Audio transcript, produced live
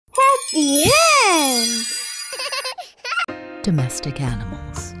The hen. Domestic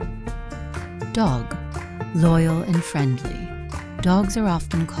animals. Dog, loyal and friendly. Dogs are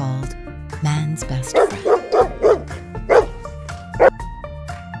often called man's best friend.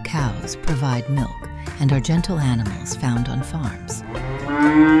 Cows provide milk and are gentle animals found on farms.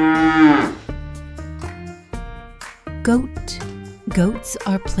 Goat. Goats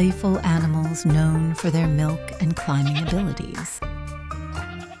are playful animals known for their milk and climbing abilities.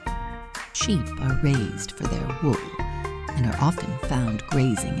 Sheep are raised for their wool and are often found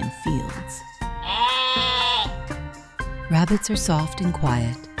grazing in fields. Rabbits are soft and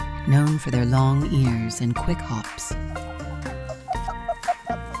quiet, known for their long ears and quick hops.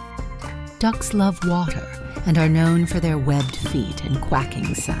 Ducks love water and are known for their webbed feet and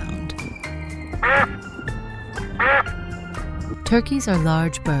quacking sound. Turkeys are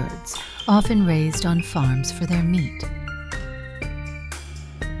large birds, often raised on farms for their meat.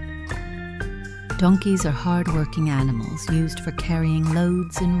 Donkeys are hard-working animals used for carrying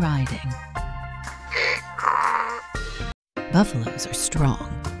loads and riding. Buffaloes are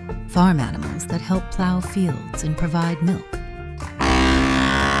strong, farm animals that help plow fields and provide milk.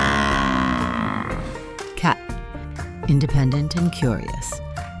 Cat. Independent and curious,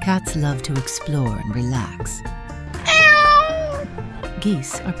 cats love to explore and relax.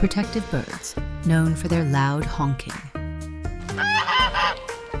 Geese are protective birds, known for their loud honking.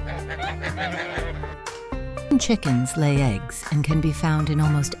 Chickens lay eggs and can be found in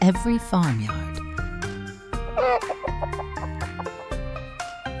almost every farmyard.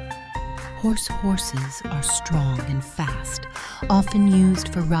 Horses are strong and fast, often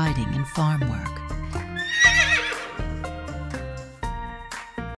used for riding and farm work.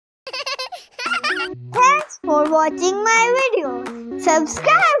 Thanks for watching my video.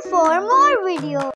 Subscribe for more videos.